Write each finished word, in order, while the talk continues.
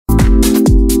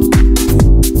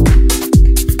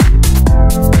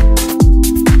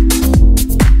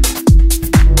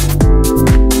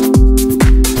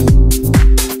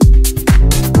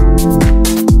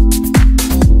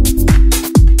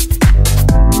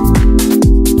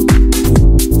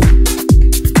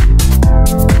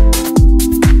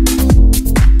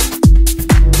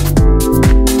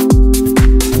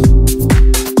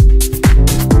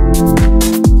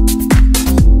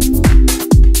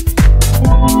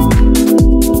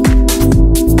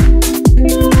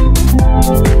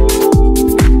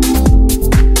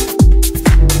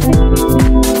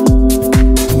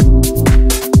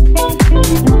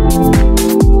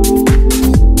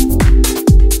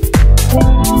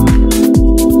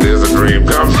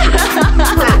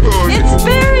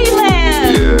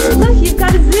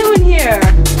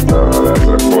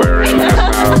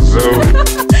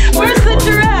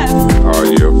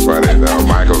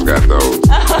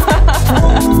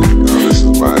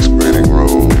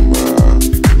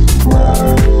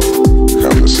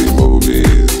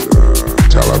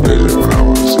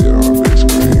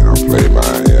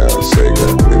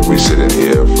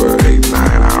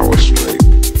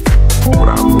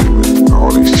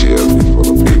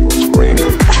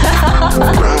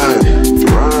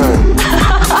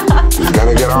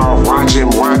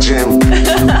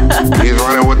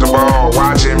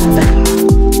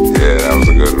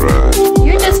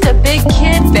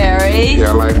baby.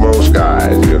 Yeah, like most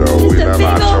guys, you know, we love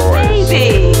our toys.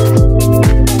 Baby.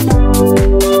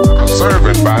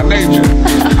 Observant by nature.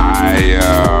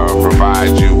 I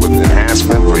provide you with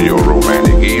enhancement for your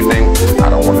romantic evening. I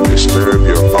don't want to disturb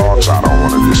your thoughts. I don't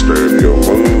want to disturb your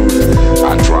mood.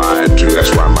 I try to.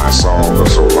 That's why my songs are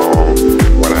so long.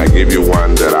 When I give you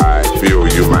one that I feel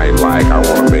you might like, I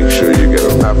want to make sure you get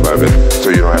enough of it so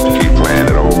you don't have to keep playing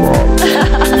it over.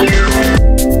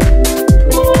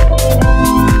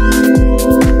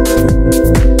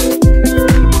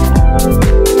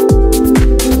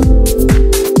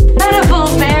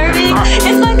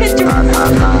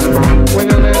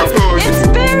 It's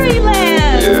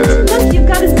Fairyland! Yeah. Look, you've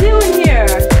got a zoo in here.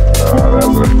 That's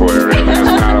an aquarium. That's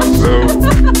not a zoo.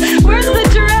 Where's the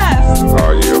giraffes?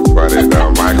 Oh, you're funny. No,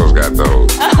 Michael's got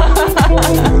those.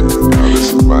 This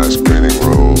is my screening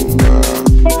room.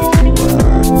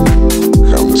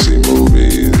 Come to see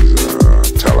movies,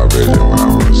 television when I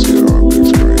want to see it on a big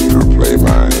screen. I play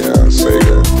my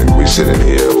Sega. And we sit in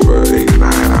here for 8-9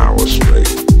 hours straight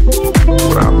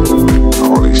without moving.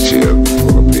 All these chairs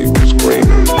full of people screaming.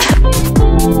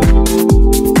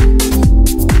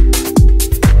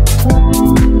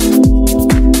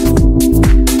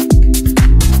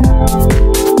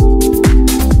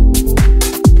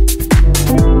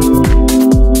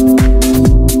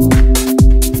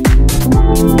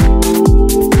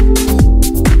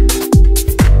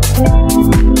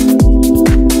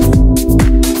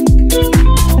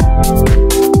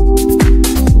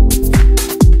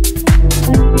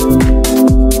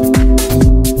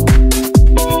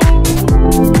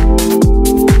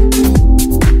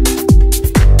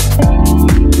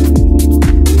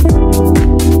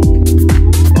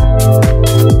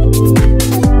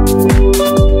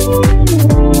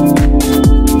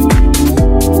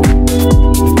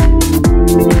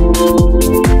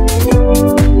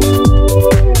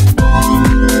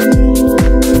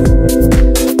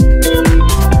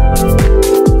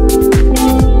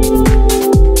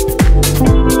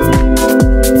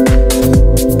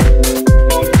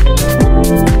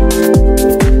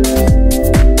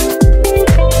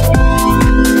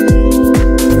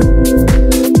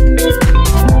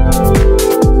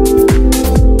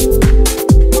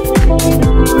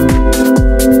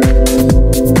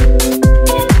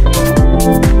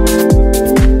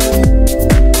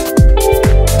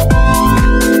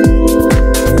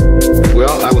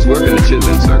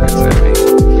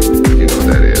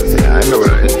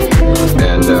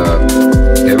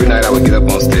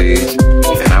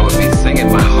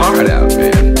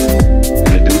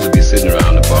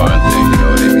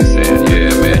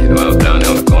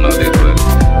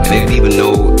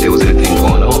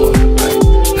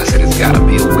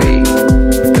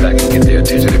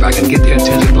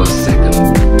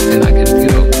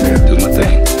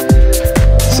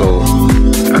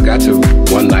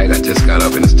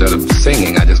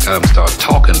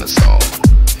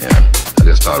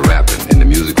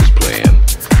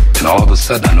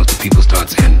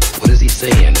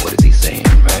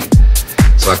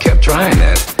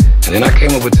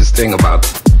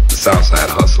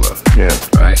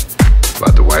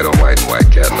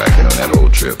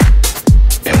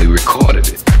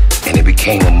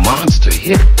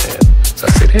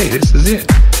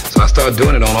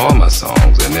 Doing it on all my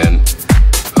songs, and then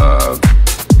a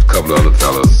couple of other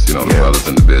fellas, you know, the brothers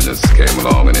in the business came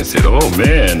along and they said, "Oh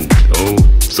man,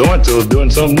 so-and-so's doing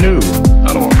something new."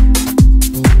 I don't want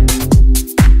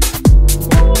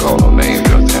to call no names,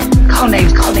 you understand? Call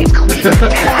names.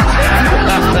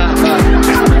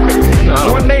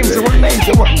 What names?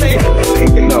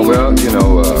 No, well, you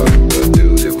know, the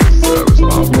dude that was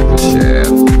responsible for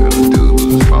Shaft, the dude was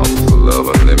responsible for Love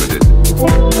Unlimited.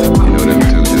 You know them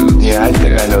two dudes? Yeah, I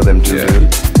think I know them too.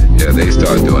 Yeah, they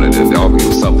started doing it, and it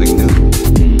was something new.